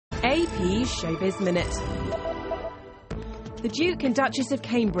ShowBiz Minute. The Duke and Duchess of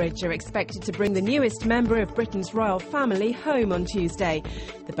Cambridge are expected to bring the newest member of Britain's royal family home on Tuesday.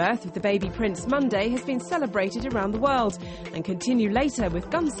 The birth of the baby Prince Monday has been celebrated around the world and continue later with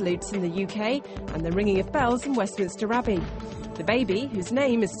gun salutes in the UK and the ringing of bells in Westminster Abbey. The baby, whose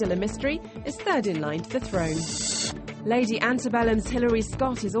name is still a mystery, is third in line to the throne. Lady Antebellum's Hilary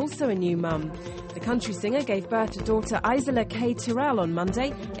Scott is also a new mum. The country singer gave birth to daughter Isla K. Terrell on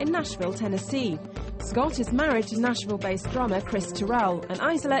Monday in Nashville, Tennessee. Scott is married to Nashville-based drummer Chris Terrell, and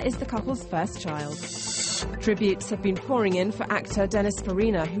Isla is the couple's first child. Tributes have been pouring in for actor Dennis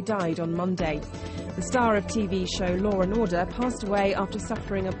Farina, who died on Monday. The star of TV show Law & Order passed away after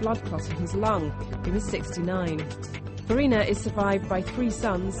suffering a blood clot in his lung. He was 69. Farina is survived by 3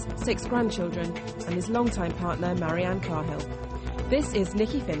 sons, 6 grandchildren, and his longtime partner Marianne Carhill. This is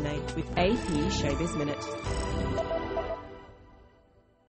Nikki Finlay with AP Showbiz Minute.